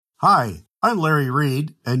Hi, I'm Larry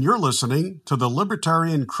Reed, and you're listening to the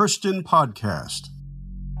Libertarian Christian Podcast.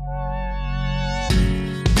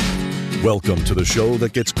 Welcome to the show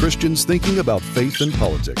that gets Christians thinking about faith and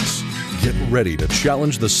politics. Get ready to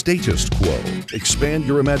challenge the status quo, expand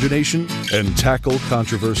your imagination, and tackle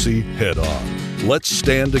controversy head on. Let's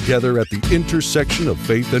stand together at the intersection of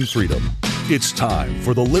faith and freedom. It's time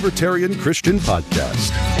for the Libertarian Christian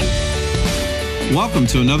Podcast. Welcome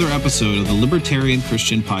to another episode of the Libertarian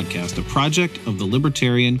Christian Podcast, a project of the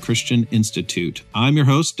Libertarian Christian Institute. I'm your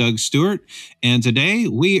host, Doug Stewart, and today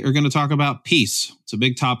we are going to talk about peace. It's a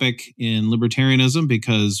big topic in libertarianism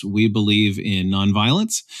because we believe in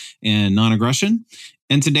nonviolence and non-aggression.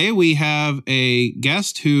 And today we have a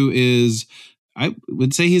guest who is, I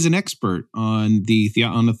would say he's an expert on the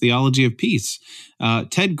theology of peace.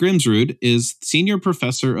 Ted Grimsrud is Senior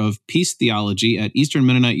Professor of Peace Theology at Eastern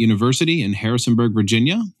Mennonite University in Harrisonburg,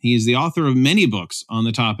 Virginia. He is the author of many books on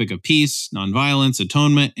the topic of peace, nonviolence,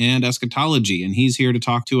 atonement, and eschatology. And he's here to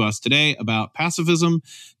talk to us today about pacifism.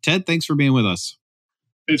 Ted, thanks for being with us.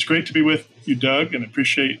 It's great to be with you, Doug, and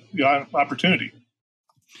appreciate the opportunity.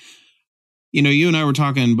 You know, you and I were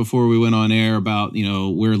talking before we went on air about,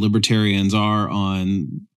 where libertarians are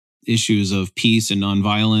on issues of peace and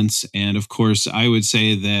nonviolence. And of course, I would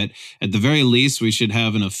say that at the very least, we should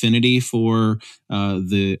have an affinity for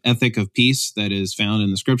the ethic of peace that is found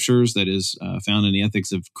in the scriptures, that is found in the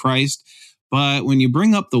ethics of Christ. But when you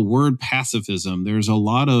bring up the word pacifism, there's a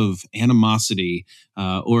lot of animosity,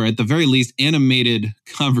 or at the very least, animated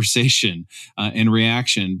conversation and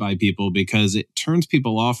reaction by people because it turns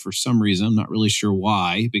people off for some reason. I'm not really sure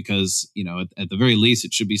why, because, at the very least,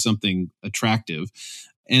 it should be something attractive.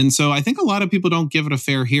 And so I think a lot of people don't give it a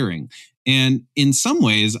fair hearing. And in some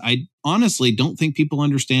ways, I honestly don't think people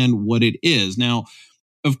understand what it is. Now,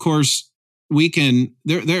 of course, we can,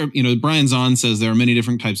 Brian Zahn says there are many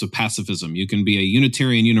different types of pacifism. You can be a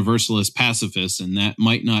Unitarian Universalist pacifist, and that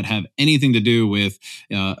might not have anything to do with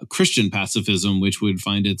Christian pacifism, which would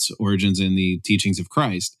find its origins in the teachings of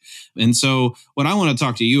Christ. And so what I want to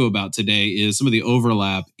talk to you about today is some of the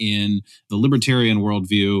overlap in the libertarian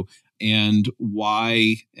worldview and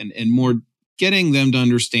why, and more getting them to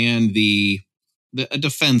understand a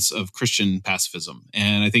defense of Christian pacifism.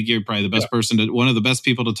 And I think you're probably the best one of the best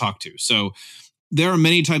people to talk to. So there are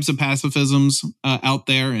many types of pacifisms out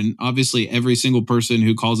there. And obviously every single person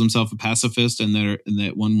who calls himself a pacifist and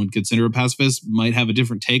that one would consider a pacifist might have a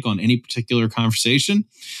different take on any particular conversation.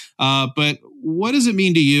 But what does it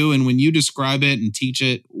mean to you? And when you describe it and teach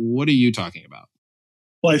it, what are you talking about?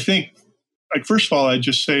 Well, I think, first of all, I'd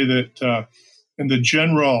just say that in the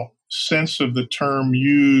general sense of the term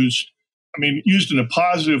used in a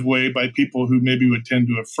positive way by people who maybe would tend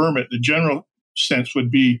to affirm it, the general sense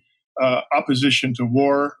would be opposition to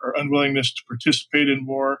war or unwillingness to participate in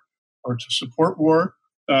war or to support war.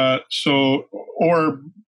 Or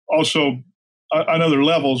also on other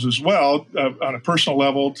levels as well, on a personal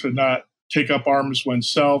level, to not take up arms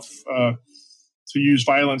oneself, to use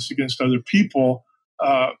violence against other people.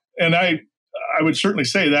 And I would certainly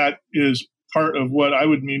say that is part of what I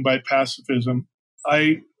would mean by pacifism.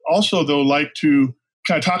 I also, though, like to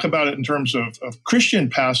kind of talk about it in terms of Christian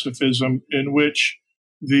pacifism, in which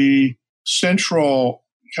the central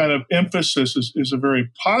kind of emphasis is a very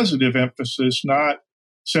positive emphasis, not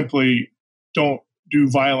simply don't do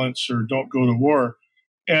violence or don't go to war.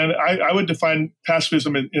 And I would define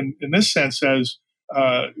pacifism in this sense as,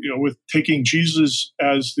 with taking Jesus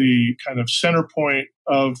as the kind of center point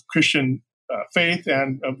of Christian faith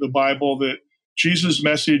and of the Bible, that Jesus'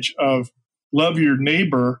 message of love your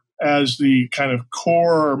neighbor as the kind of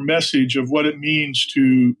core message of what it means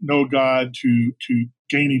to know God, to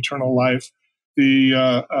gain eternal life.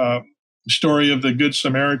 The story of the Good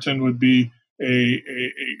Samaritan would be a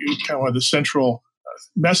kind of one of the central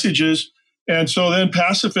messages. And so then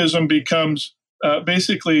pacifism becomes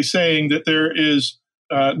basically saying that there is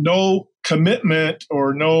no commitment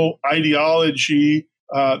or no ideology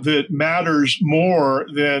that matters more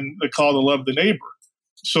than the call to love the neighbor.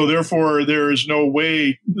 So therefore, there's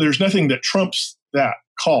nothing that trumps that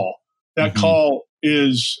call. That call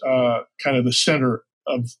is kind of the center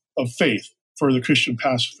of faith for the Christian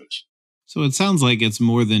pacifist. So it sounds like it's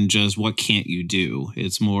more than just what can't you do.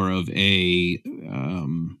 It's more of a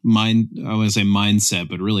mindset,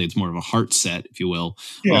 but really it's more of a heart set, if you will,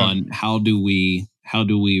 on how do we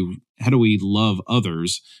love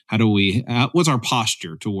others? What's our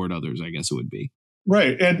posture toward others, I guess it would be.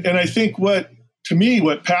 Right. And I think what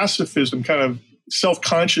pacifism, kind of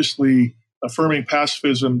self-consciously affirming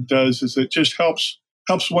pacifism, does is it just helps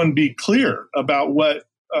one be clear about what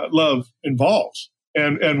love involves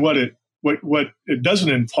and what it what it doesn't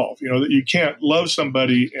involve. That you can't love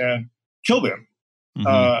somebody and kill them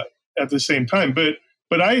at the same time.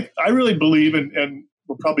 But I really believe, and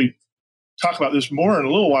we'll probably talk about this more in a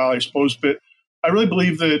little while, I suppose, but I really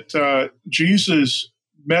believe that Jesus'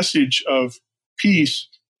 message of peace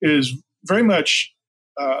is very much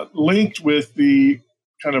linked with the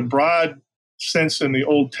kind of broad sense in the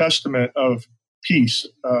Old Testament of peace,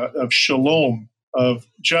 of shalom, of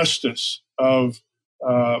justice, of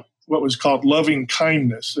what was called loving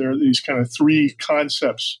kindness. There are these kind of three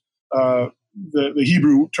concepts. The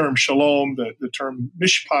Hebrew term shalom, the term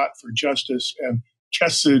mishpat for justice, and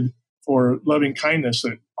chesed for loving kindness.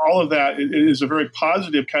 That all of that is a very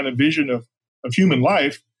positive kind of vision of human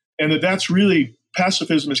life, and that's really,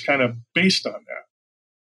 pacifism is kind of based on that.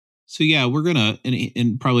 So yeah, we're gonna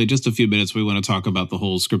in probably just a few minutes we want to talk about the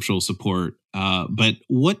whole scriptural support. But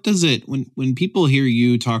what does it when people hear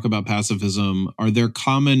you talk about pacifism? Are there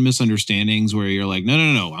common misunderstandings where you're like,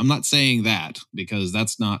 no, I'm not saying that because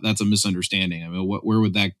that's a misunderstanding. I mean, where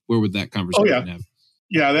would that conversation have?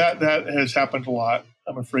 Yeah, that has happened a lot,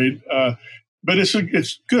 I'm afraid. But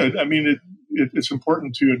it's good. I mean, it's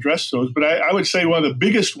important to address those. But I would say one of the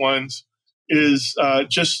biggest ones is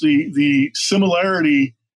just the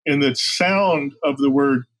similarity in the sound of the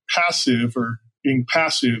word passive, or being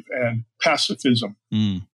passive, and pacifism.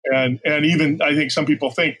 And even I think some people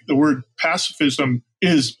think the word pacifism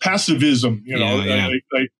is passivism,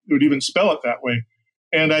 They would even spell it that way.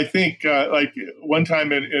 And I think like one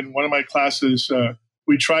time in one of my classes,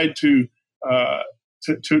 we tried to have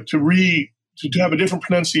a different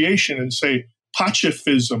pronunciation and say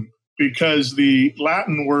pacifism, because the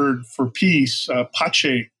Latin word for peace,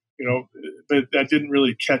 pace, but that didn't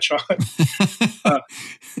really catch on.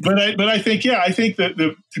 But I think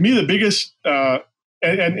that to me the biggest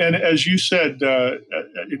and as you said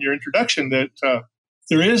in your introduction, that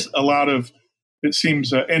there is a lot of, it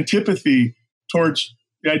seems, antipathy towards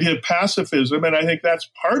the idea of pacifism, and I think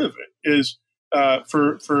that's part of it. Is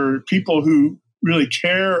for people who really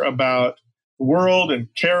care about the world and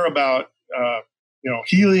care about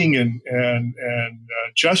healing and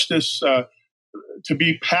justice. To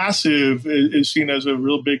be passive is seen as a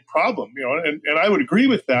real big problem, and I would agree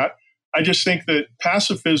with that. I just think that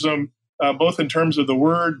pacifism, both in terms of the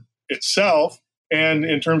word itself and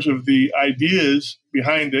in terms of the ideas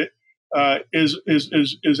behind it,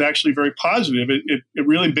 is actually very positive. It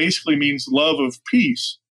really basically means love of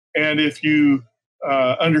peace, and if you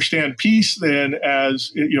understand peace then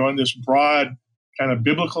as in this broad kind of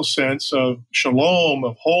biblical sense of shalom,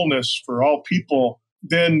 of wholeness for all people,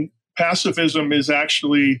 then pacifism is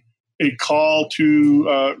actually a call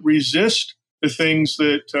to resist the things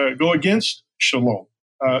that go against shalom.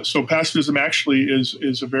 So pacifism actually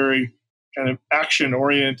is a very kind of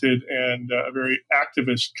action-oriented and a very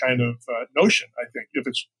activist kind of notion, I think, if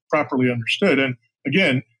it's properly understood. And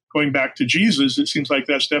again, going back to Jesus, it seems like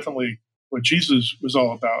that's definitely what Jesus was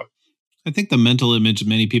all about. I think the mental image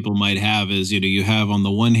many people might have is, you have on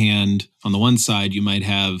the one side, you might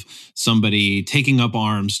have somebody taking up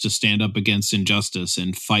arms to stand up against injustice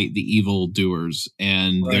and fight the evil doers,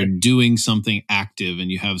 and they're doing something active,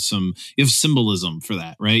 and you have symbolism for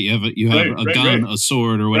that, right? You have a gun, a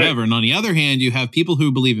sword, or whatever. And on the other hand, you have people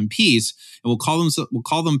who believe in peace, and we'll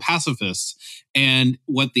call them pacifists. And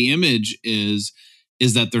what the image is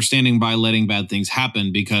that they're standing by letting bad things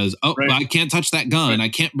happen because, I can't touch that gun. I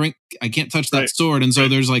can't touch that sword. And so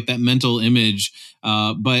there's like that mental image.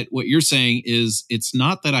 But what you're saying is it's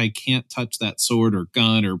not that I can't touch that sword or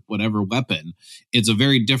gun or whatever weapon. It's a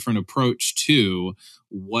very different approach to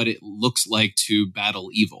what it looks like to battle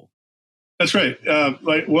evil. That's right.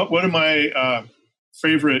 Like one of my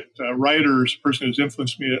favorite writers, person who's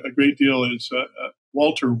influenced me a great deal, is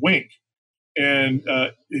Walter Wink. And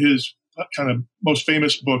his kind of most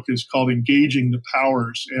famous book is called Engaging the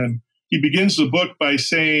Powers. And he begins the book by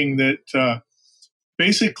saying that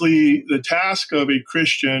basically the task of a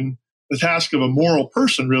Christian, the task of a moral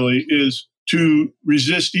person really, is to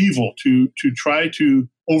resist evil, to try to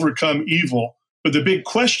overcome evil. But the big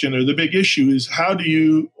question or the big issue is, how do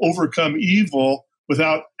you overcome evil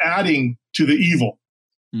without adding to the evil?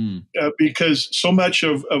 Because so much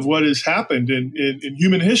of what has happened in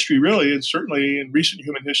human history, really, and certainly in recent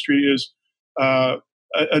human history, is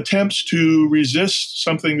attempts to resist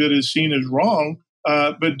something that is seen as wrong,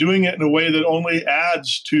 but doing it in a way that only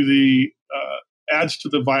adds to the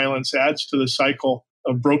violence, adds to the cycle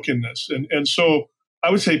of brokenness. And so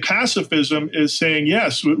I would say pacifism is saying,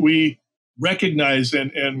 yes, we recognize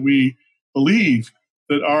and we believe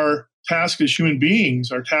that our task as human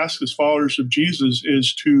beings, our task as followers of Jesus,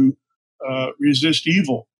 is to resist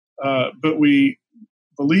evil. But we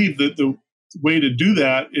believe that the way to do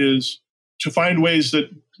that is to find ways that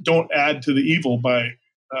don't add to the evil by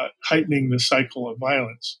heightening the cycle of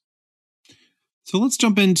violence. So let's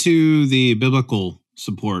jump into the biblical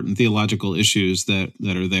support and theological issues that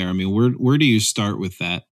are there. I mean, where do you start with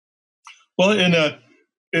that? Well,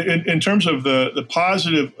 in terms of the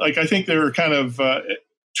positive, like I think there are kind of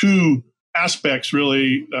two aspects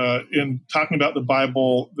really in talking about the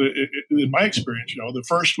Bible. In my experience, the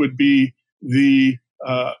first would be the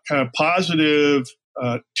kind of positive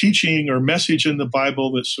teaching or message in the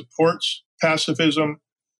Bible that supports pacifism,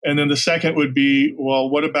 and then the second would be, well,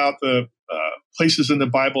 what about the places in the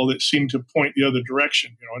Bible that seem to point the other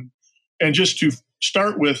direction? And just to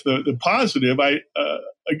start with the positive, I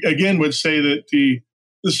again would say that the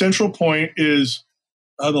central point is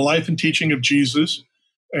the life and teaching of Jesus,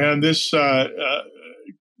 and this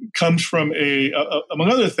comes from among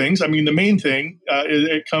other things. I mean, the main thing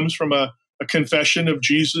it comes from a confession of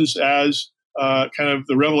Jesus as kind of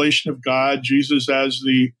the revelation of God, Jesus as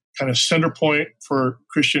the kind of center point for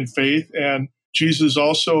Christian faith, and Jesus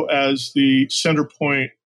also as the center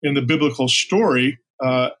point in the biblical story,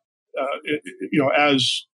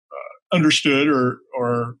 as understood or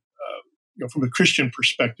from a Christian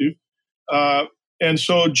perspective. And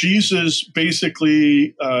so Jesus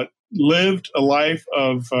basically lived a life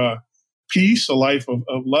of peace, a life of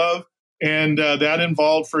love, and that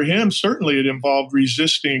involved for him, certainly it involved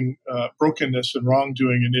resisting brokenness and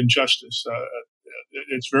wrongdoing and injustice.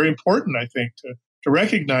 It's very important, I think, to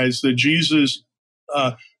recognize that Jesus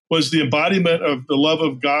was the embodiment of the love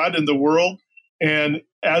of God in the world, and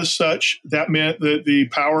as such, that meant that the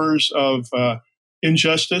powers of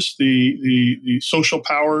injustice, the social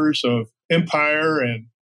powers of empire and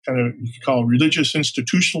kind of you could call religious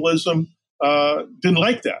institutionalism, didn't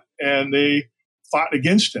like that, and they fought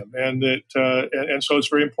against him. And so it's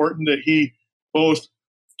very important that he both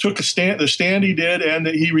took the stand he did, and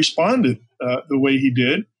that he responded the way he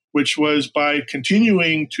did, which was by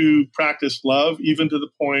continuing to practice love, even to the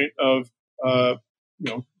point of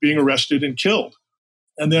being arrested and killed.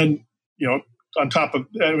 And then on top of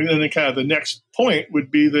that, and then kind of the next point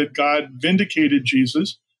would be that God vindicated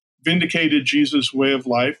Jesus' way of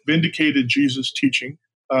life, vindicated Jesus' teaching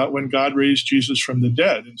when God raised Jesus from the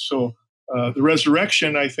dead. And so the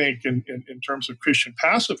resurrection, I think, in terms of Christian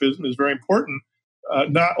pacifism is very important,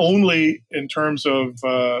 not only in terms of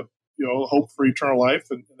hope for eternal life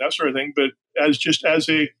and that sort of thing, but as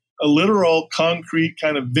a literal, concrete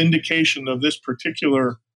kind of vindication of this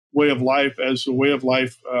particular way of life as the way of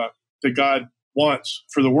life that God wants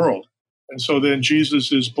for the world. And so then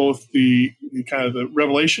Jesus is both the kind of the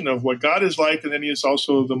revelation of what God is like, and then he is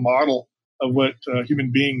also the model of what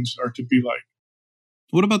human beings are to be like.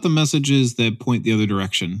 What about the messages that point the other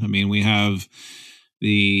direction? I mean, we have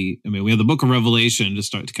the book of Revelation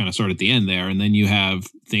to kind of start at the end there, and then you have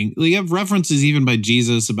references even by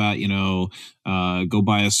Jesus about go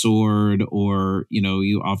buy a sword, or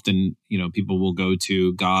you often people will go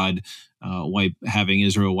to God having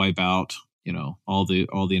Israel wipe out all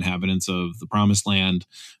the inhabitants of the promised land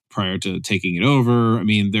prior to taking it over. I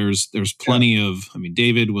mean, there's plenty of,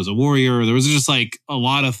 David was a warrior. There was just like a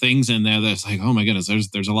lot of things in there that's like, oh my goodness,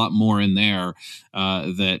 there's a lot more in there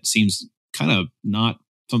that seems kind of not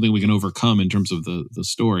something we can overcome in terms of the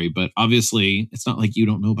story. But obviously it's not like you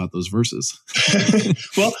don't know about those verses.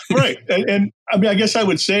 Well, right. And I guess I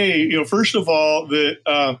would say, first of all,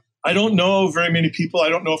 that I don't know very many people. I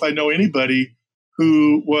don't know if I know anybody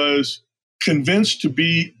who was convinced to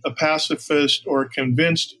be a pacifist or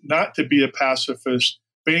convinced not to be a pacifist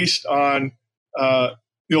based on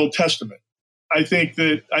the Old Testament. I think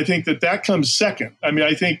that comes second.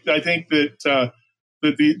 I think that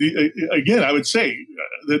again, I would say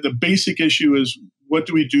that the basic issue is, what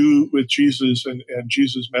do we do with Jesus and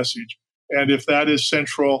Jesus' message? And if that is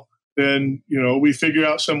central, then we figure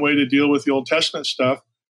out some way to deal with the Old Testament stuff.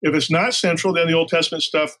 If it's not central, then the Old Testament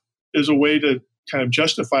stuff is a way to kind of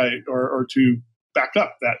justify or to back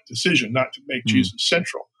up that decision, not to make Jesus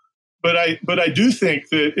central. But I do think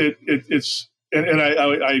that it's and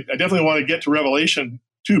I definitely want to get to Revelation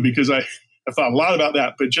too, because I thought a lot about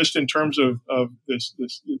that. But just in terms of this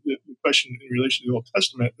the question in relation to the Old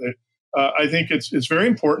Testament, that I think it's very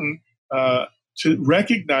important to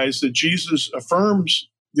recognize that Jesus affirms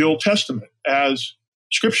the Old Testament as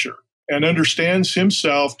Scripture and understands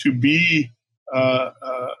himself to be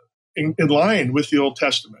in line with the Old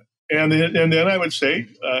Testament. And then I would say,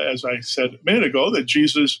 as I said a minute ago, that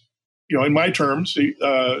Jesus, in my terms,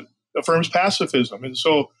 affirms pacifism. And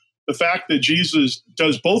so the fact that Jesus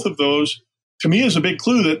does both of those, to me, is a big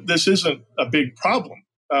clue that this isn't a big problem.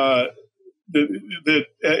 and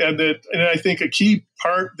I think a key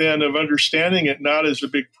part then of understanding it not as a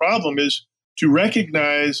big problem is to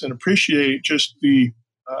recognize and appreciate just the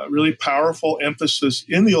really powerful emphasis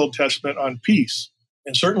in the Old Testament on peace.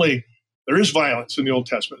 And certainly there is violence in the Old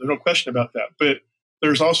Testament. There's no question about that. But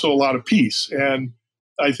there's also a lot of peace. And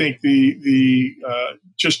I think the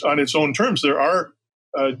just on its own terms, there are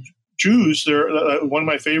Jews. One of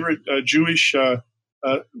my favorite Jewish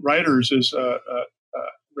writers is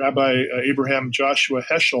Rabbi Abraham Joshua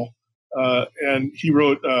Heschel, and he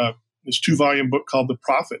wrote this 2-volume book called The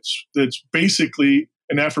Prophets. That's basically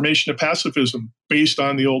an affirmation of pacifism based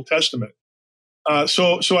on the Old Testament.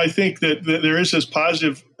 So I think that there is this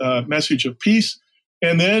positive message of peace.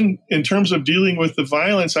 And then in terms of dealing with the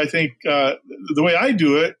violence, I think the way I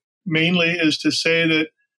do it mainly is to say that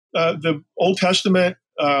the Old Testament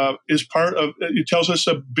is part of, it tells us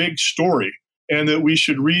a big story, and that we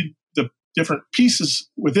should read the different pieces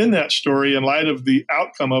within that story in light of the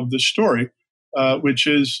outcome of the story, which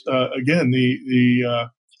is, again, the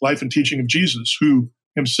life and teaching of Jesus, who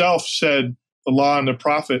himself said the law and the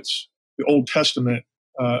prophets, the Old Testament,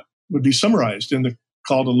 would be summarized in the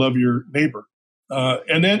call to love your neighbor.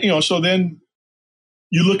 And then, so then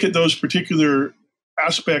you look at those particular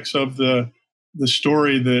aspects of the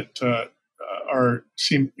story that are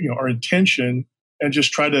intention, and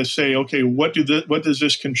just try to say, okay, what does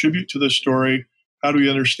this contribute to the story? How do we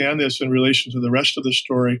understand this in relation to the rest of the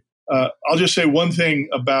story? I'll just say one thing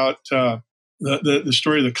about the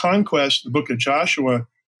story of the conquest, the book of Joshua,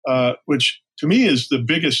 which to me is the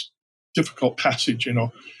biggest difficult passage,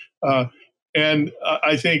 and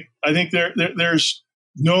I think there's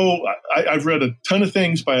no. I've read a ton of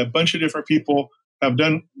things by a bunch of different people. I've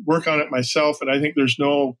done work on it myself, and I think there's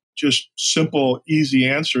no just simple, easy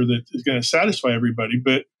answer that is going to satisfy everybody.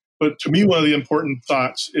 But to me, one of the important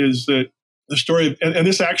thoughts is that the story, and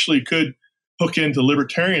this actually could hook into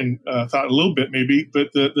libertarian thought a little bit, maybe.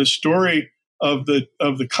 But the story of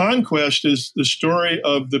the conquest is the story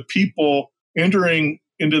of the people entering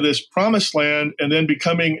into this promised land and then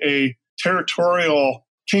becoming a territorial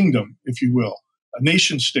kingdom, if you will, a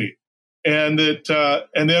nation state. And that,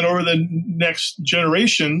 and then over the next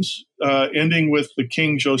generations, ending with the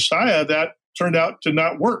King Josiah, that turned out to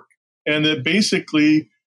not work. And that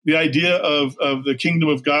basically the idea of the kingdom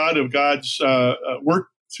of God, of God's work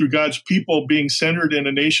through God's people being centered in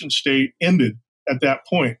a nation state, ended at that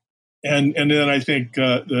point. And then I think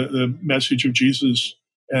the message of Jesus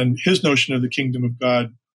and his notion of the kingdom of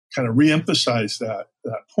God kind of reemphasized that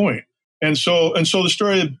point. And so the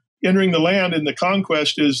story of entering the land and the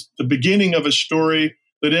conquest is the beginning of a story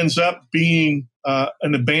that ends up being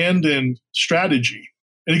an abandoned strategy.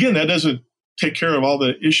 And again, that doesn't take care of all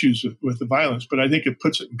the issues with the violence, but I think it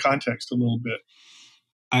puts it in context a little bit.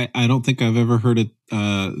 I don't think I've ever heard it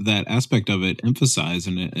that aspect of it emphasized,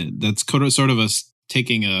 and that's sort of us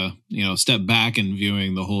taking a step back and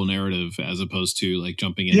viewing the whole narrative as opposed to like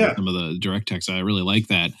jumping into some of the direct text. I really like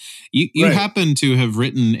that. You right. happen to have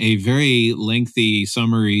written a very lengthy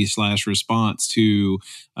summary / response to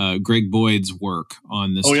Greg Boyd's work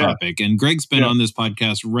on this topic, and Greg's been on this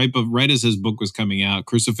podcast right as his book was coming out,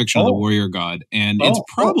 Crucifixion of the Warrior God, and it's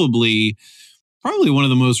probably one of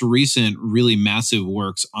the most recent, really massive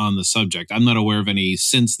works on the subject. I'm not aware of any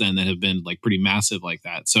since then that have been like pretty massive like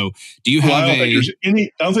that. So, do you have I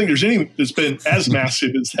don't think there's any that's been as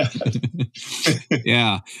massive as that.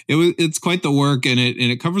 Yeah, it's quite the work, and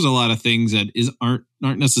it covers a lot of things that aren't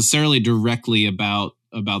necessarily directly about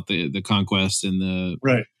the conquest and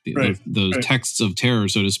those texts of terror,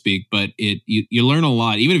 so to speak. But you learn a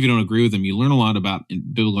lot, even if you don't agree with them. You learn a lot about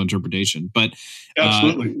biblical interpretation. But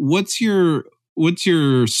absolutely, what's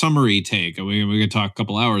your summary take? We're going to talk a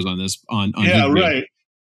couple hours on this. Right.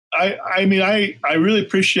 I mean, I really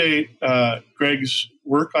appreciate Greg's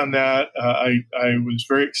work on that. I was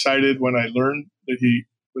very excited when I learned that he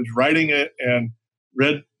was writing it, and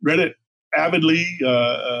read it avidly,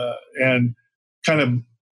 and kind of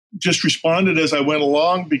just responded as I went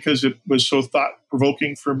along because it was so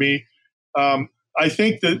thought-provoking for me. I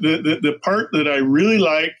think that the part that I really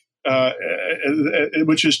like,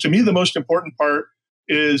 which is to me the most important part,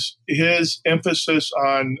 is his emphasis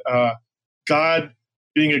on God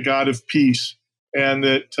being a God of peace, and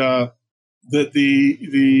that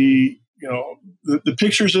the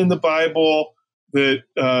pictures in the Bible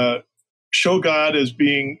that show God as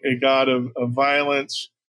being a God of violence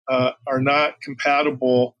are not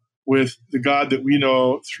compatible with the God that we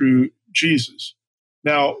know through Jesus.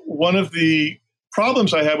 Now, one of the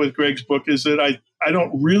problems I have with Greg's book is that I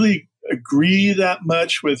don't really agree that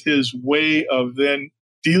much with his way of then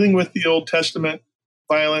dealing with the Old Testament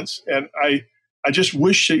violence. And I just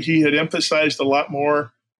wish that he had emphasized a lot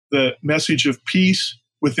more the message of peace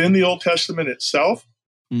within the Old Testament itself.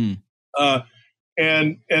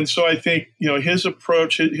 And so I think, his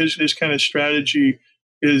approach, his kind of strategy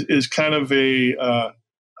is kind of I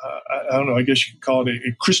don't know, I guess you could call it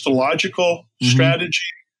a Christological strategy,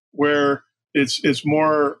 where it's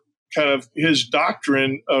more kind of his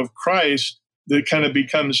doctrine of Christ that kind of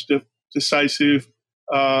becomes decisive,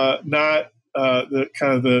 not the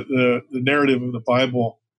kind of the narrative of the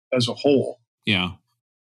Bible as a whole. Yeah.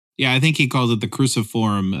 Yeah, I think he calls it the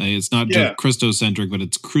cruciform. It's not just Christocentric, but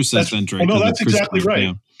it's crucicentric. No, that's exactly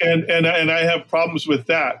right. Yeah. And I have problems with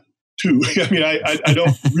that too. I mean, I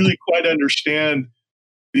don't really quite understand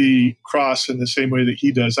the cross in the same way that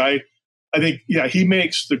he does. I think, he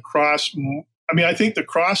makes the cross. I mean, I think the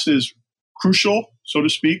cross is crucial, so to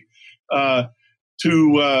speak,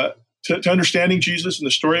 to understanding Jesus and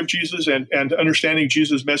the story of Jesus, and to understanding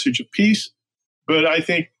Jesus' message of peace. But I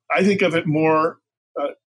think of it more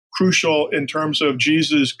crucial in terms of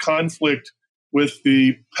Jesus' conflict with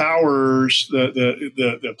the powers,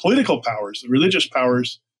 the political powers, the religious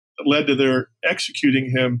powers that led to their executing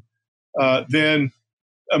him, than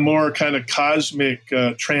a more kind of cosmic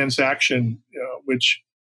transaction, which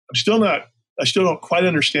I still don't quite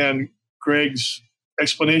understand Greg's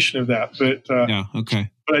explanation of that. But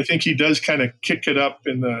But I think he does kind of kick it up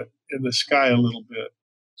in the sky a little bit.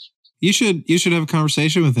 You should have a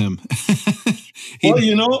conversation with him.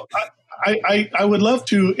 Well, I would love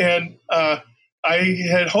to, and I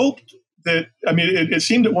had hoped that. I mean, it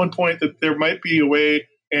seemed at one point that there might be a way,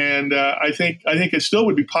 and I think it still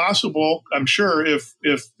would be possible. I'm sure if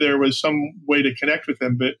there was some way to connect with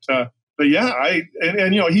him, but yeah,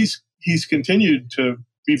 he's continued to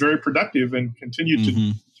be very productive and continued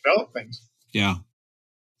to develop things. Yeah.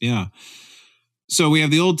 So we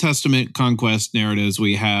have the Old Testament conquest narratives.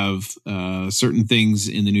 We have certain things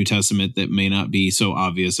in the New Testament that may not be so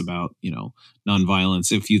obvious about,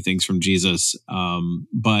 nonviolence, a few things from Jesus.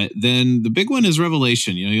 But then the big one is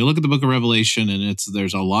Revelation. You look at the book of Revelation and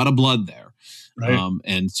there's a lot of blood there. Right.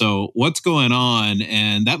 And so what's going on?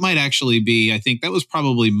 And that might actually be, I think that was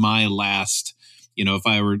probably my last, if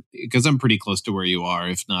I were, because I'm pretty close to where you are,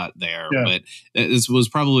 if not there, but this was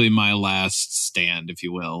probably my last stand, if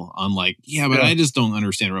you will, on I just don't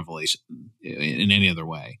understand Revelation in any other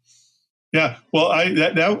way. Yeah. Well, I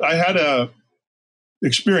had a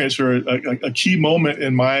experience, or a key moment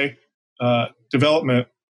in my development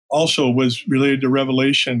also was related to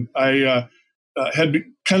Revelation. I had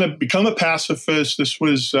kind of become a pacifist. This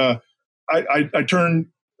was, I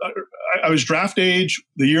was draft age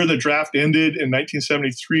the year the draft ended in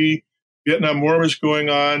 1973. Vietnam War was going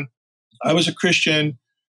on. I was a Christian,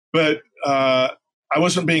 but I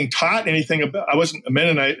wasn't being taught anything about, I wasn't a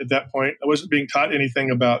Mennonite at that point. I wasn't being taught anything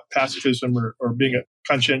about pacifism or being a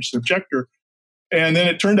conscientious objector. And then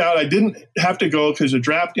it turned out I didn't have to go because the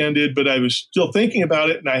draft ended, but I was still thinking about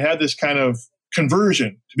it. And I had this kind of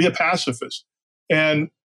conversion to be a pacifist. And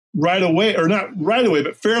right away, or not right away,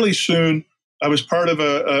 but fairly soon, I was part of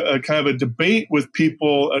a kind of a debate with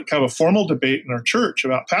people, a kind of a formal debate in our church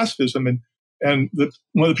about pacifism. And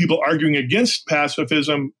one of the people arguing against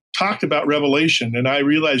pacifism talked about Revelation. And I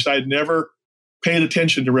realized I'd never paid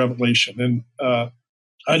attention to Revelation. And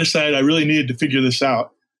I decided I really needed to figure this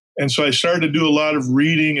out. And so I started to do a lot of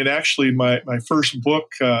reading. And actually, my first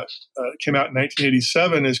book came out in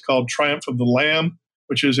 1987, is called Triumph of the Lamb,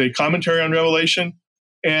 which is a commentary on Revelation.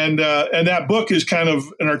 And that book is kind of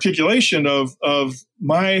an articulation of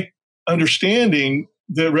my understanding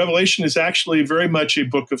that Revelation is actually very much a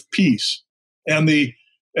book of peace. And it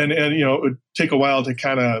would take a while to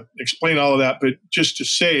kind of explain all of that, but just to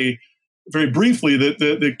say very briefly that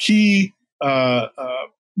the key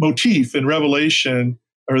motif in Revelation,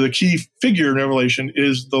 or the key figure in Revelation,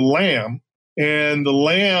 is the Lamb, and the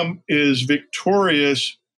Lamb is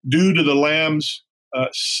victorious due to the Lamb's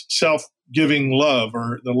self-giving love,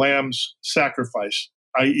 or the Lamb's sacrifice,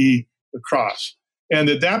 i.e., the cross, and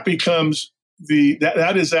that becomes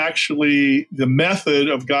that is actually the method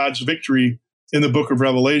of God's victory in the book of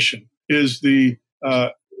Revelation, is the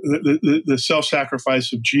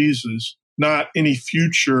self-sacrifice of Jesus, not any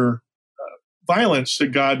future violence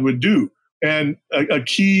that God would do. And a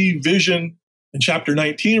key vision in chapter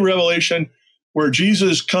 19 Revelation, where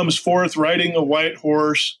Jesus comes forth riding a white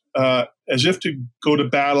horse as if to go to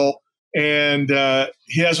battle, and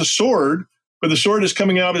he has a sword, but the sword is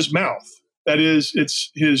coming out of his mouth. That is, it's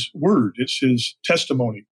his word, it's his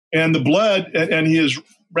testimony. And the blood, and he is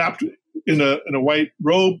wrapped in a white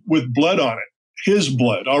robe with blood on it, his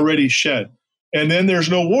blood already shed. And then there's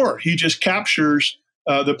no war. He just captures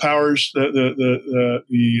the powers, the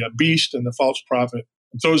beast and the false prophet,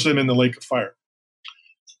 and throws them in the lake of fire.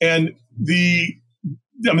 And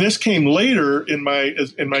this came later in my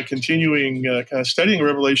continuing kind of studying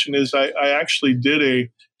Revelation. Is I actually did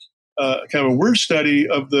a kind of a word study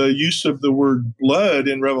of the use of the word blood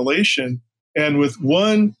in Revelation, and with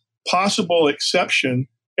one possible exception,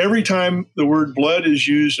 every time the word blood is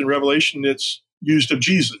used in Revelation, it's used of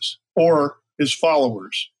Jesus or his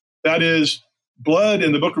followers. That is, blood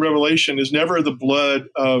in the book of Revelation is never the blood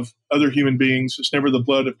of other human beings. It's never the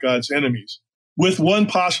blood of God's enemies, with one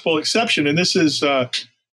possible exception. And this is, I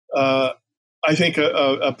think,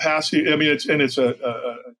 a passage. I mean, it's a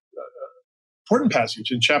important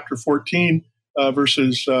passage in chapter 14,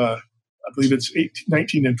 verses, I believe it's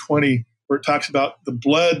 19 and 20, where it talks about the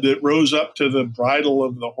blood that rose up to the bridle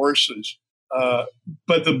of the horses.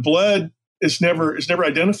 But the blood is never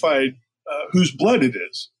identified whose blood it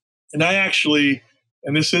is. And I actually,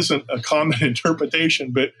 and this isn't a common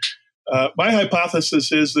interpretation, but my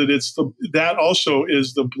hypothesis is that that also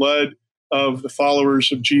is the blood of the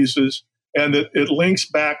followers of Jesus, and that it links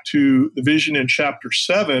back to the vision in chapter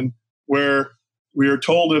 7, where we are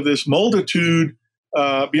told of this multitude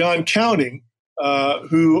beyond counting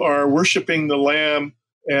who are worshiping the Lamb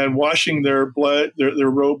and washing their blood, their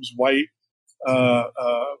robes white,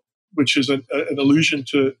 which is an allusion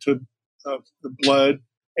to the blood.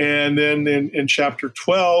 And then in chapter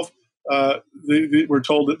 12, we're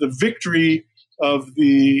told that the victory of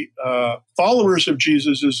the followers of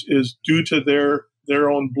Jesus is due to their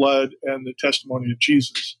own blood and the testimony of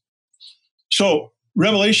Jesus. So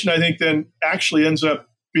Revelation, I think, then actually ends up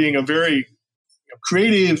being a very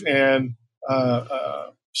creative and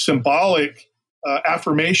symbolic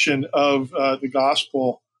affirmation of the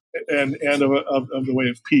gospel and of the way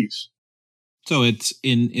of peace. So it's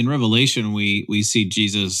in Revelation, we see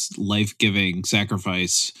Jesus' life-giving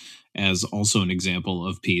sacrifice as also an example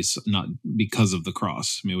of peace, not because of the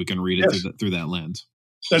cross. I mean, we can read it through that lens.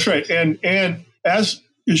 That's right. And as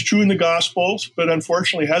is true in the Gospels, but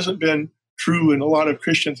unfortunately hasn't been true in a lot of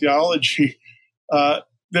Christian theology,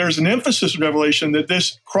 there's an emphasis in Revelation that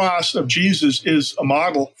this cross of Jesus is a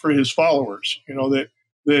model for his followers.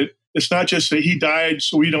 That it's not just that he died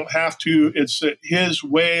so we don't have to. It's that his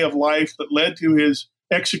way of life that led to his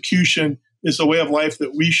execution is the way of life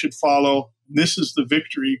that we should follow. This is the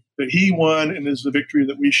victory that he won, and is the victory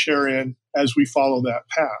that we share in as we follow that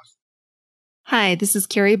path. Hi, this is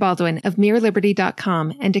Carrie Baldwin of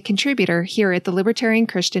MereLiberty.com and a contributor here at the Libertarian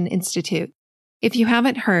Christian Institute. If you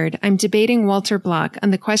haven't heard, I'm debating Walter Block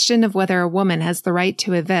on the question of whether a woman has the right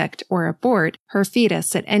to evict or abort her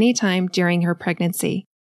fetus at any time during her pregnancy.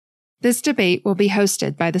 This debate will be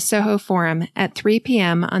hosted by the Soho Forum at 3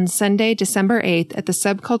 p.m. on Sunday, December 8th at the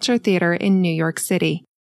Subculture Theater in New York City.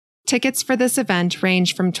 Tickets for this event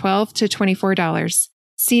range from $12 to $24.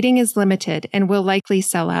 Seating is limited and will likely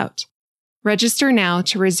sell out. Register now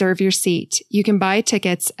to reserve your seat. You can buy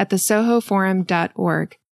tickets at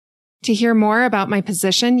thesohoforum.org. To hear more about my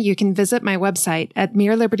position, you can visit my website at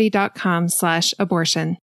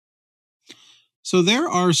mereliberty.com/abortion. So there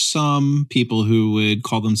are some people who would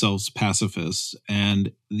call themselves pacifists,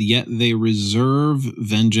 and yet they reserve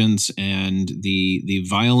vengeance and the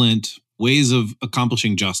violent ways of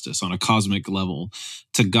accomplishing justice on a cosmic level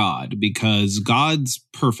to God, because God's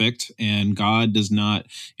perfect and God does not,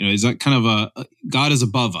 is that kind of God is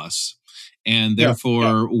above us. And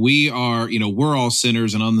therefore we are, we're all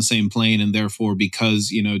sinners and on the same plane. And therefore,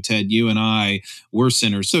 because, Ted, you and I, we're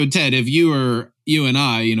sinners. So Ted, if you and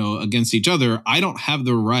I, against each other, I don't have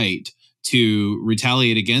the right to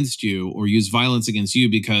retaliate against you or use violence against you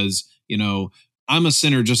because, I'm a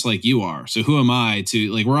sinner just like you are. So who am I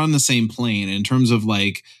to, we're on the same plane in terms of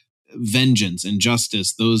vengeance and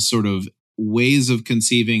justice, those sort of ways of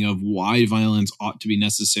conceiving of why violence ought to be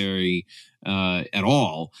necessary at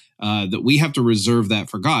all, that we have to reserve that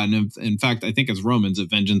for God. And in fact, I think as Romans, that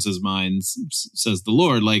vengeance is mine, says the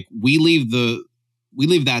Lord, we leave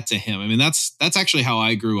that to him. I mean, that's actually how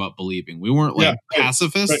I grew up believing. We weren't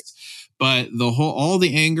pacifists, but all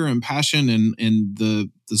the anger and passion and the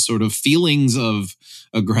sort of feelings of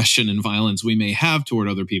aggression and violence we may have toward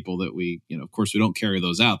other people that we, of course, we don't carry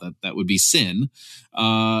those out. That would be sin.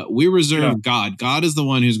 We reserve God. God is the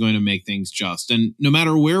one who's going to make things just. And no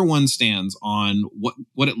matter where one stands on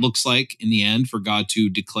what it looks like in the end for God to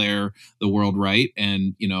declare the world right.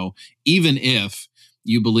 And, even if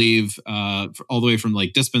you believe all the way from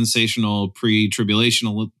dispensational,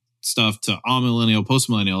 pre-tribulational stuff to amillennial,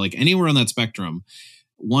 postmillennial, anywhere on that spectrum,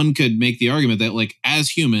 one could make the argument that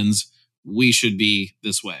as humans, we should be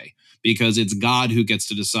this way because it's God who gets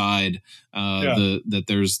to decide that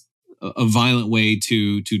there's a violent way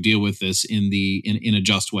to deal with this in a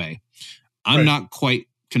just way. I'm not quite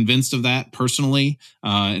convinced of that personally.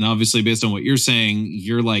 And obviously based on what you're saying,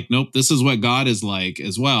 you're like, nope, this is what God is like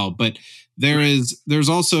as well. But there's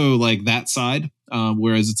also like that side,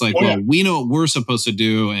 whereas it's like, we know what we're supposed to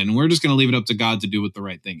do and we're just going to leave it up to God to do what the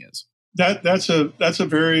right thing is. That's a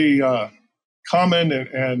very common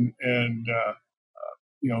and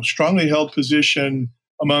strongly held position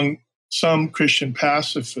among some Christian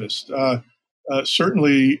pacifists.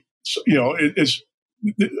 Certainly, it's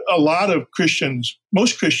a lot of Christians,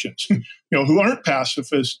 most Christians, who aren't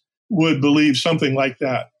pacifists would believe something like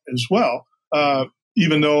that as well,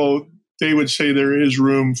 even though they would say there is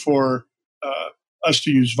room for us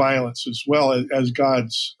to use violence as well as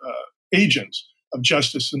God's agents of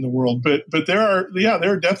justice in the world. But there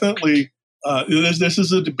are definitely, this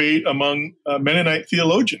is a debate among Mennonite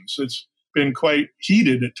theologians. It's been quite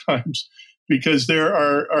heated at times because there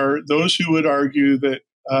are those who would argue that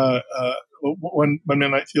one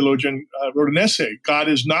Mennonite theologian wrote an essay, God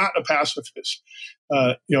is not a pacifist,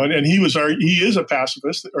 and he is a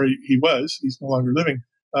pacifist, or he was, he's no longer living,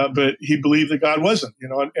 but he believed that God wasn't,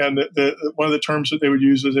 and one of the terms that they would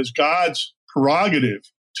use is it's God's prerogative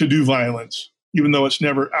to do violence, even though it's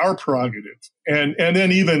never our prerogative. And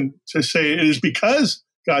then even to say it is because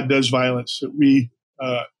God does violence that we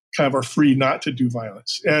kind of are free not to do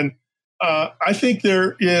violence. And I think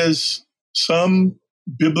there is some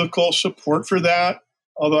biblical support for that,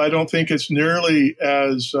 although I don't think it's nearly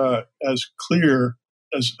as clear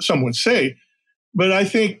as some would say. But I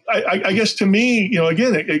think, I guess to me,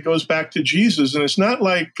 again, it goes back to Jesus, and it's not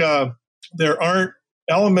like there aren't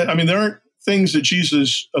there aren't things that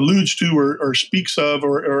Jesus alludes to or speaks of,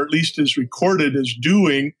 or at least is recorded as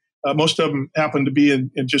doing. Most of them happen to be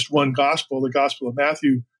in just one gospel, the Gospel of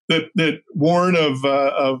Matthew, that warn of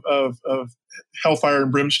hellfire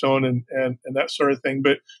and brimstone and that sort of thing.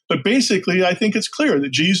 But basically, I think it's clear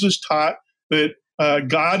that Jesus taught that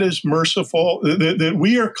God is merciful, that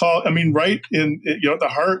we are called, right in the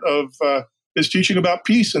heart of his teaching about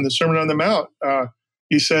peace in the Sermon on the Mount.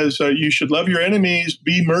 He says, you should love your enemies,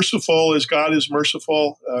 be merciful as God is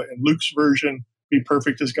merciful. In Luke's version, be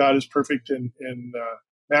perfect as God is perfect in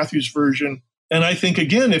Matthew's version. And I think,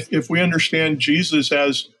 again, if we understand Jesus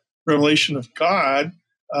as revelation of God,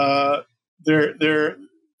 there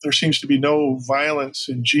seems to be no violence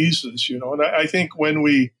in Jesus, And I think when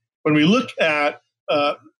we look at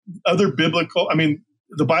other biblical,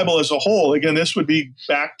 the Bible as a whole, again, this would be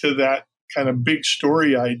back to that kind of big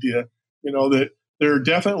story idea, that there are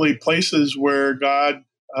definitely places where God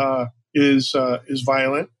is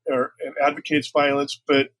violent and advocates violence,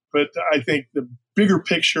 but I think the bigger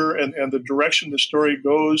picture and the direction the story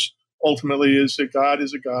goes ultimately is that God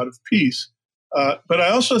is a God of peace. But I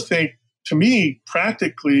also think, to me,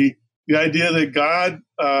 practically, the idea that God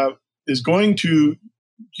is going to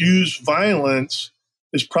use violence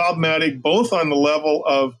is problematic both on the level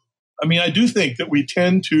of, I do think that we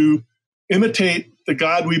tend to imitate the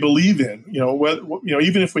God we believe in,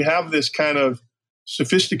 even if we have this kind of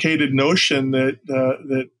sophisticated notion that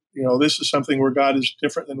this is something where God is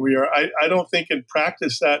different than we are. I don't think in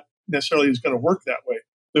practice that necessarily is going to work that way.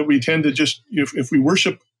 That we tend to just, if we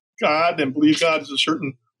worship God and believe God is a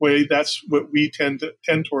certain way, that's what we tend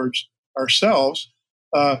towards ourselves.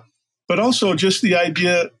 But also just the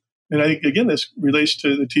idea, and I think, again, this relates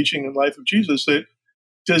to the teaching and life of Jesus, that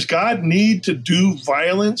does God need to do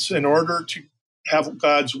violence in order to have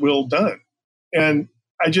God's will done? And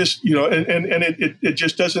I just, it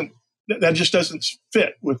just doesn't, that just doesn't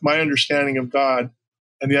fit with my understanding of God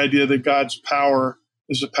and the idea that God's power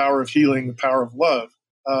is the power of healing, the power of love.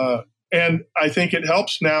 And I think it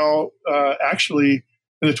helps now, actually,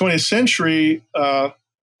 in the 20th century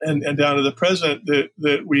and down to the present,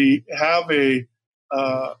 that we have a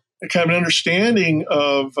kind of an understanding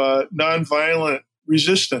of nonviolent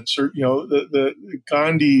resistance, or the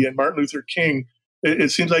Gandhi and Martin Luther King.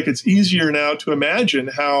 It seems like it's easier now to imagine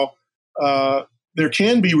how there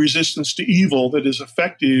can be resistance to evil that is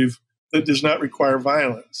effective, that does not require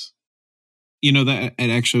violence. That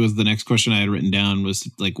it actually was the next question I had written down, was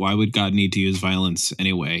like, why would God need to use violence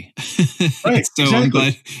anyway? Right. So exactly. I'm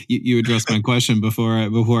glad you addressed my question before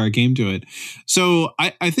I came to it. So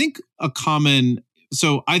I think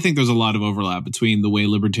I think there's a lot of overlap between the way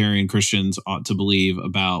libertarian Christians ought to believe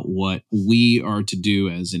about what we are to do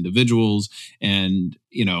as individuals. And,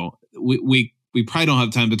 we probably don't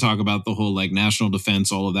have time to talk about the whole like national defense,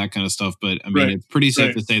 all of that kind of stuff. But it's pretty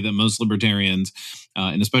safe to say that most libertarians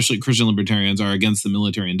and especially Christian libertarians, are against the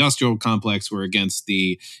military-industrial complex. We're against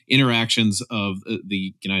the interactions of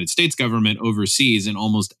the United States government overseas in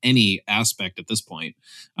almost any aspect at this point.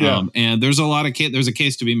 Yeah. And there's a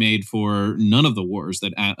case to be made for none of the wars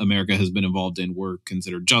that America has been involved in were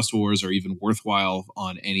considered just wars or even worthwhile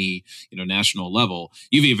on any national level.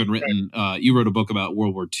 You've even written you wrote a book about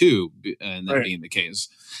World War II, and that being the case.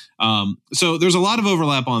 So there's a lot of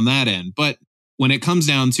overlap on that end, but when it comes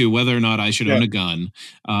down to whether or not I should own a gun,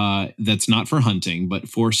 that's not for hunting, but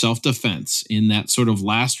for self-defense in that sort of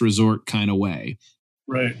last resort kind of way.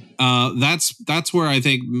 Right. That's where I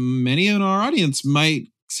think many in our audience might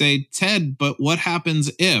say, Ted, but what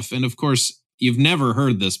happens if, and of course, you've never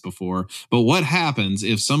heard this before, but what happens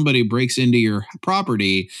if somebody breaks into your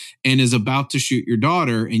property and is about to shoot your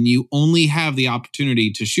daughter and you only have the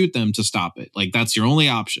opportunity to shoot them to stop it? Like, that's your only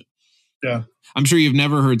option. Yeah. I'm sure you've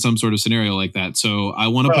never heard some sort of scenario like that. So I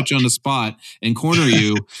want to put you on the spot and corner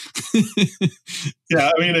you.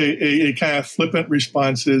 Yeah. I mean, a kind of flippant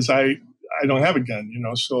response is I don't have a gun,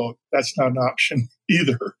 so that's not an option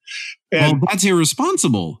either. And that's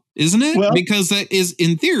irresponsible, isn't it? Well, because that is,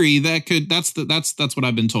 in theory, that's what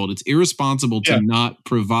I've been told. It's irresponsible to not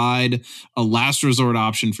provide a last resort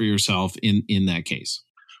option for yourself in that case.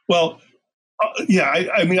 Well,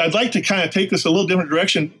 I mean, I'd like to kind of take this a little different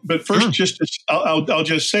direction, but first, I'll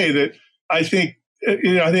just say that I think,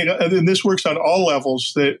 and this works on all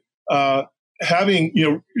levels, that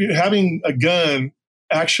having a gun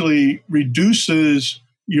actually reduces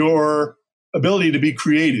your ability to be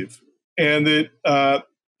creative, and that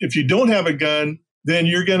if you don't have a gun, then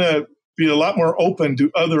you're going to be a lot more open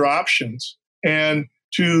to other options. And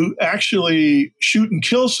to actually shoot and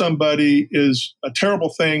kill somebody is a terrible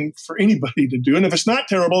thing for anybody to do. And if it's not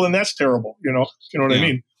terrible, then that's terrible. You know what I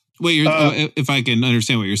mean? Well, if I can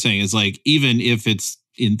understand what you're saying, is like, even if it's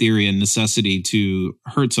in theory a necessity to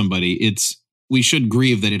hurt somebody, we should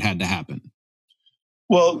grieve that it had to happen.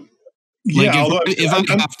 Well, like if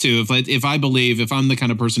I'm the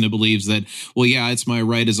kind of person who believes that, well, yeah, it's my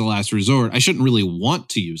right as a last resort, I shouldn't really want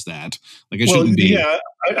to use that. Like, I shouldn't be. Yeah,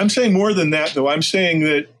 I'm saying more than that, though. I'm saying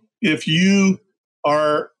that if you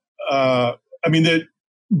are, that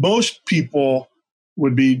most people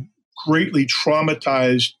would be greatly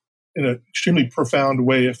traumatized in an extremely profound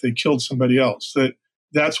way if they killed somebody else.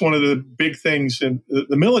 That's one of the big things the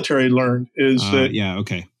military learned is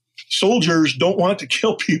that soldiers don't want to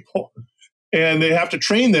kill people. And they have to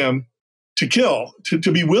train them to kill,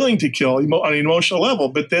 to be willing to kill on an emotional level.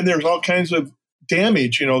 But then there's all kinds of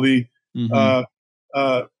damage. The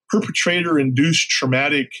perpetrator-induced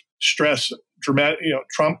traumatic stress.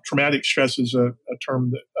 Traumatic stress is a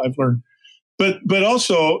term that I've learned. But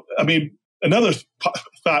also, I mean, another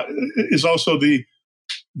thought is also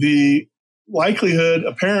the likelihood,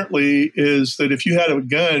 apparently, is that if you had a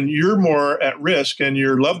gun, you're more at risk, and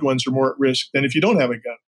your loved ones are more at risk than if you don't have a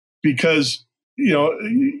gun. Because you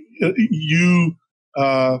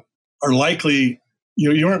are likely,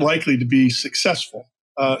 you aren't likely to be successful.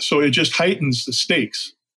 So it just heightens the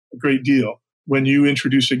stakes a great deal when you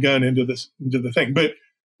introduce a gun into the thing. But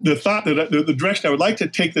the thought that the direction I would like to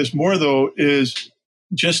take this more, though, is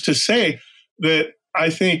just to say that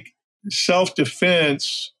I think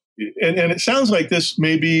self-defense, and it sounds like this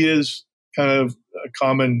maybe is kind of a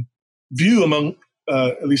common view among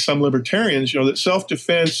at least some libertarians, that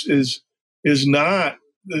self-defense is not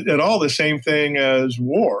at all the same thing as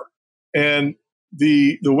war. And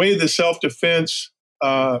the way the self-defense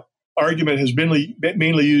argument has been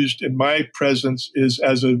mainly used in my presence is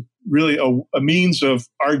as a means of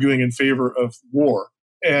arguing in favor of war.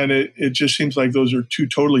 And it just seems like those are two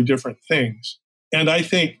totally different things. And I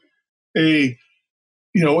think when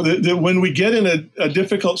we get in a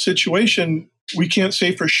difficult situation, we can't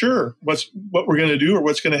say for sure what we're going to do or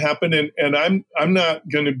what's going to happen. And I'm not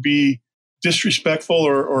going to be disrespectful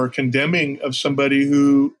or condemning of somebody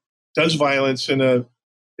who does violence in a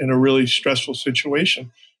really stressful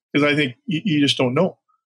situation, because I think you just don't know.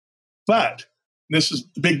 But this is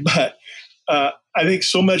the big but. I think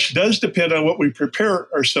so much does depend on what we prepare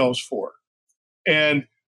ourselves for. And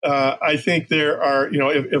I think there are,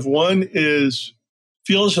 if one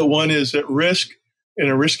feels that one is at risk,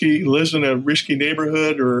 lives in a risky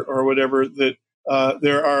neighborhood or whatever, that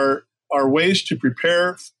there are ways to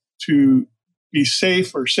prepare to be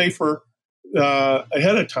safe or safer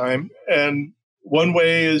ahead of time. And one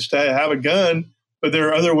way is to have a gun, but there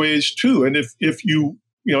are other ways too. And if you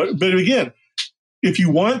but again, if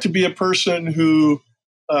you want to be a person who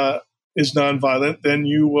is nonviolent, then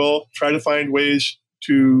you will try to find ways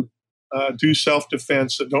to do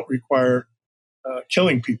self-defense that don't require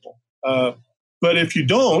killing people. But if you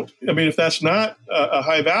don't, I mean, if that's not a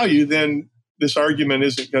high value, then this argument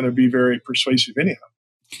isn't going to be very persuasive anyhow.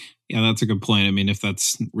 Yeah, that's a good point. I mean, if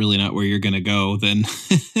that's really not where you're going to go, then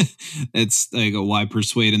it's like, why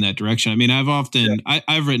persuade in that direction? I mean,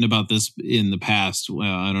 I've written about this in the past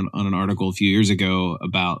on an article a few years ago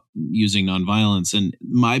about using nonviolence. And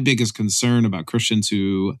my biggest concern about Christians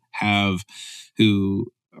who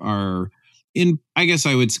are in, I guess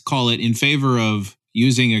I would call it, in favor of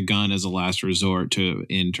using a gun as a last resort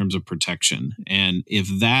in terms of protection. And if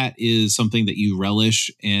that is something that you relish,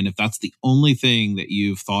 and if that's the only thing that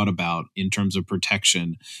you've thought about in terms of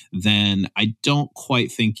protection, then I don't quite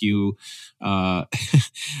think you, I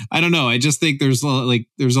don't know. I just think there's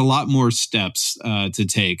a lot more steps to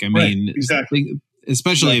take. I mean, right, exactly.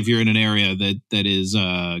 Especially if you're in an area that is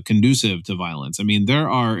conducive to violence. I mean, there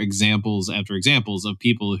are examples after examples of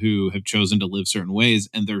people who have chosen to live certain ways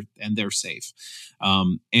and they're safe.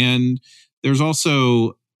 And there's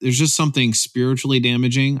just something spiritually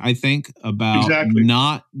damaging, I think, about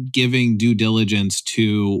not giving due diligence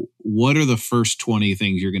to what are the first 20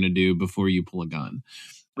 things you're going to do before you pull a gun.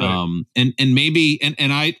 Right. And maybe,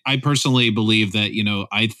 and I personally believe that,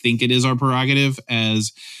 I think it is our prerogative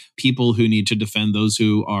as people who need to defend those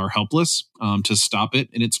who are helpless, to stop it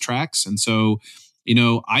in its tracks. And so,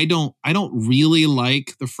 I don't really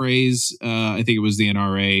like the phrase, I think it was the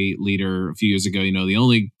NRA leader a few years ago, the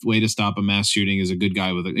only way to stop a mass shooting is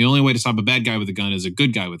the only way to stop a bad guy with a gun is a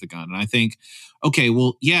good guy with a gun. And I think, okay,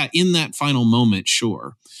 well, yeah, in that final moment,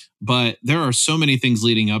 sure. But there are so many things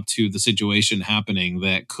leading up to the situation happening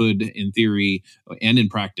that could, in theory and in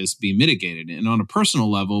practice, be mitigated. And on a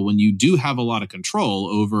personal level, when you do have a lot of control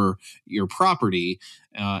over your property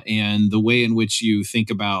and the way in which you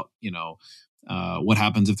think about, what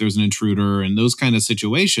happens if there's an intruder and those kind of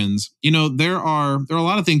situations, there are a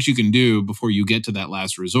lot of things you can do before you get to that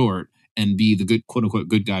last resort and be the good, quote unquote,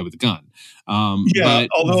 good guy with a gun. But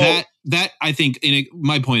although that I think,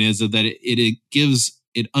 my point is that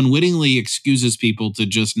it unwittingly excuses people to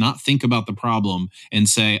just not think about the problem and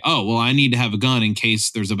say, oh, well, I need to have a gun in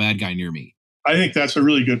case there's a bad guy near me. I think that's a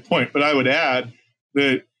really good point. But I would add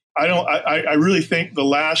that I really think the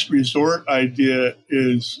last resort idea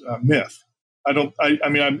is a myth.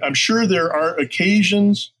 I'm sure there are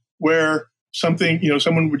occasions where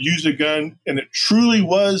someone would use a gun and it truly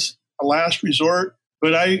was a last resort.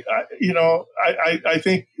 But I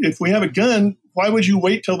think if we have a gun, why would you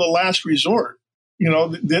wait till the last resort?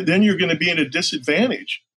 Then you're going to be in a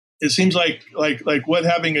disadvantage. It seems like what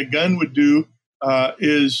having a gun would do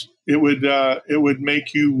is it would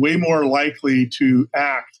make you way more likely to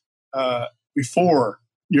act before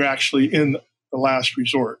you're actually in the last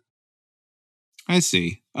resort. I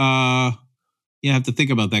see. You have to think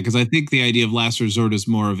about that because I think the idea of last resort is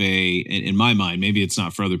more of in my mind, maybe it's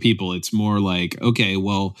not for other people. It's more like, okay,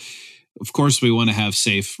 well, of course we want to have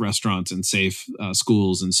safe restaurants and safe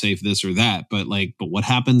schools and safe this or that. But what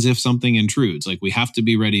happens if something intrudes? Like we have to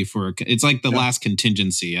be ready for it's like the last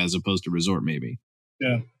contingency as opposed to resort, maybe.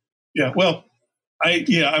 Yeah. Yeah. Well, I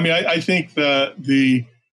think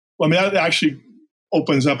that actually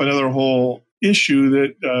opens up another whole issue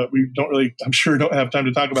that we I'm sure don't have time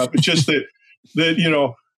to talk about, but just that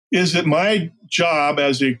is it my job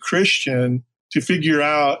as a Christian to figure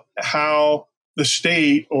out how the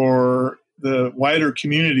state or the wider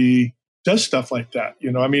community does stuff like that?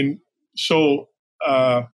 It's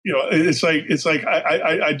like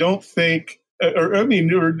I don't think,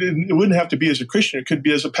 it wouldn't have to be as a Christian. It could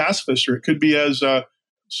be as a pacifist, or it could be as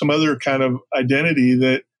some other kind of identity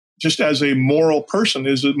that just as a moral person,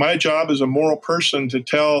 is it my job as a moral person to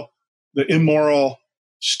tell the immoral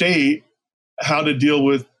state how to deal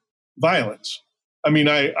with violence?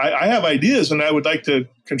 I have ideas and I would like to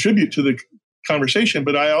contribute to the conversation,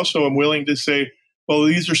 but I also am willing to say, well,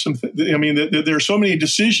 these are there are so many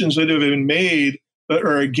decisions that have been made that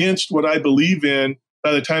are against what I believe in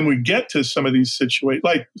by the time we get to some of these situations,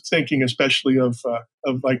 like thinking especially of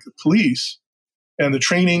like the police and the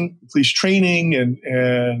police training and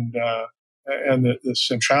the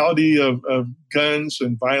centrality of guns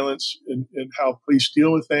and violence and how police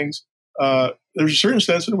deal with things. There's a certain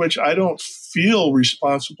sense in which I don't feel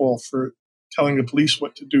responsible for telling the police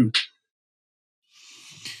what to do.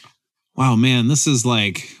 Wow, man, this is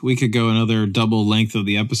like we could go another double length of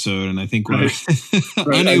the episode, and I think we're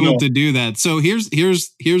unable to do that. So here's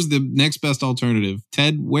the next best alternative.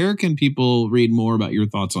 Ted, where can people read more about your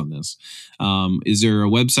thoughts on this? Is there a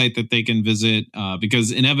website that they can visit?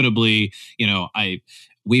 Because inevitably,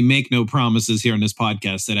 we make no promises here on this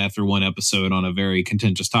podcast that after one episode on a very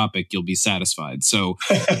contentious topic, you'll be satisfied. So,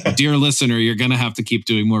 dear listener, you're going to have to keep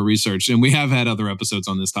doing more research. And we have had other episodes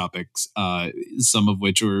on this topic, some of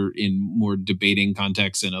which are in more debating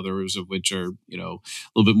contexts and others of which are, a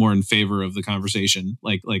little bit more in favor of the conversation,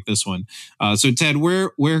 like this one. So, Ted,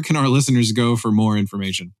 where can our listeners go for more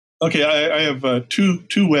information? Okay, I have two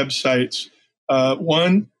websites.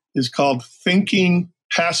 One is called Thinking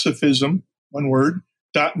Pacifism, one word,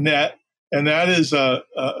 .net, and that is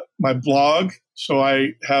my blog. So I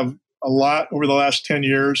have a lot over the last 10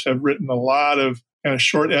 years, have written a lot of kind of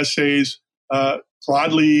short essays,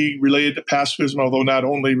 broadly related to pacifism, although not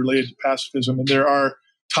only related to pacifism. And there are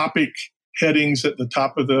topic headings at the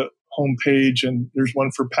top of the homepage, and there's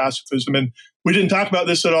one for pacifism. And we didn't talk about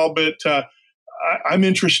this at all, but I'm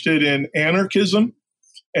interested in anarchism,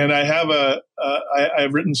 and I have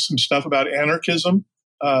I've written some stuff about anarchism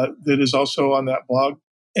that is also on that blog.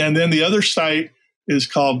 And then the other site is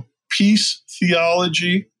called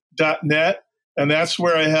peacetheology.net. And that's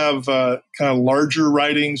where I have kind of larger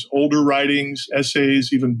writings, older writings,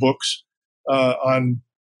 essays, even books on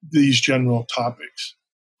these general topics.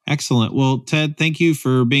 Excellent. Well, Ted, thank you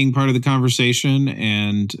for being part of the conversation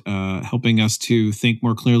and helping us to think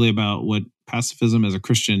more clearly about what pacifism as a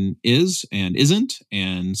Christian is and isn't,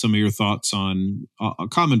 and some of your thoughts on a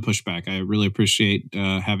common pushback. I really appreciate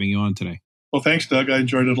having you on today. Well, thanks, Doug. I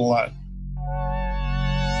enjoyed it a lot.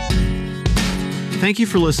 Thank you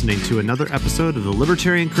for listening to another episode of the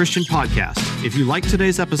Libertarian Christian Podcast. If you liked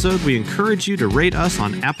today's episode, we encourage you to rate us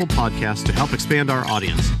on Apple Podcasts to help expand our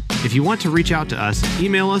audience. If you want to reach out to us,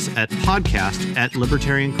 email us at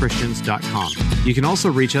podcast@libertarianchristians.com. You can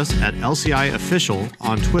also reach us at LCI Official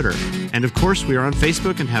on Twitter. And of course, we are on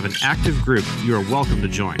Facebook and have an active group you are welcome to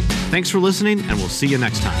join. Thanks for listening, and we'll see you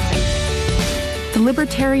next time. The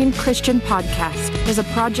Libertarian Christian Podcast is a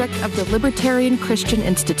project of the Libertarian Christian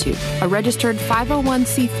Institute, a registered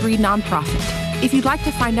 501c3 nonprofit. If you'd like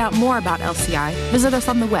to find out more about LCI, visit us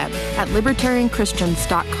on the web at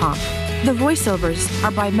libertarianchristians.com. The voiceovers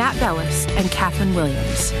are by Matt Bellis and Catherine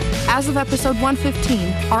Williams. As of episode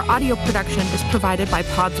 115, our audio production is provided by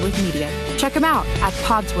Podsworth Media. Check them out at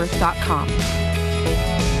podsworth.com.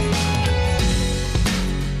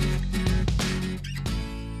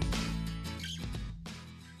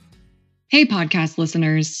 Hey, podcast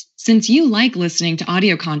listeners. Since you like listening to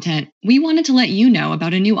audio content, we wanted to let you know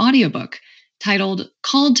about a new audiobook titled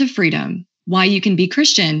Called to Freedom: Why You Can Be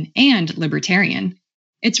Christian and Libertarian.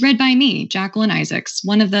 It's read by me, Jacqueline Isaacs,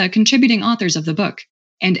 one of the contributing authors of the book,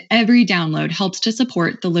 and every download helps to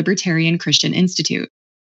support the Libertarian Christian Institute.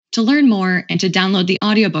 To learn more and to download the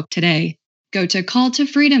audiobook today, go to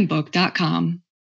calltofreedombook.com.